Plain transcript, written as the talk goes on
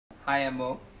Hi, I'm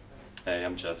Mo. Hey,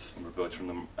 I'm Jeff, and we're both from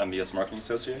the MBS Marketing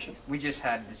Association. We just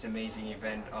had this amazing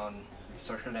event on the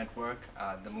social network,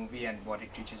 the movie, and what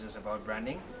it teaches us about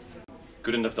branding.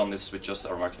 Couldn't have done this with just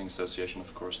our marketing association,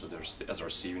 of course. So there's the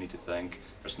SRC we need to thank,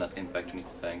 there's Net Impact we need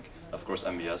to thank, of course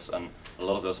MBS, and a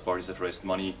lot of those parties have raised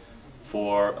money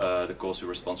for the cause we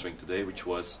were sponsoring today, which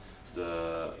was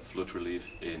the flood relief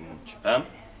in Japan.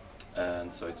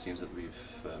 And so it seems that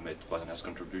we've made quite a nice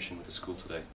contribution with the school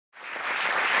today.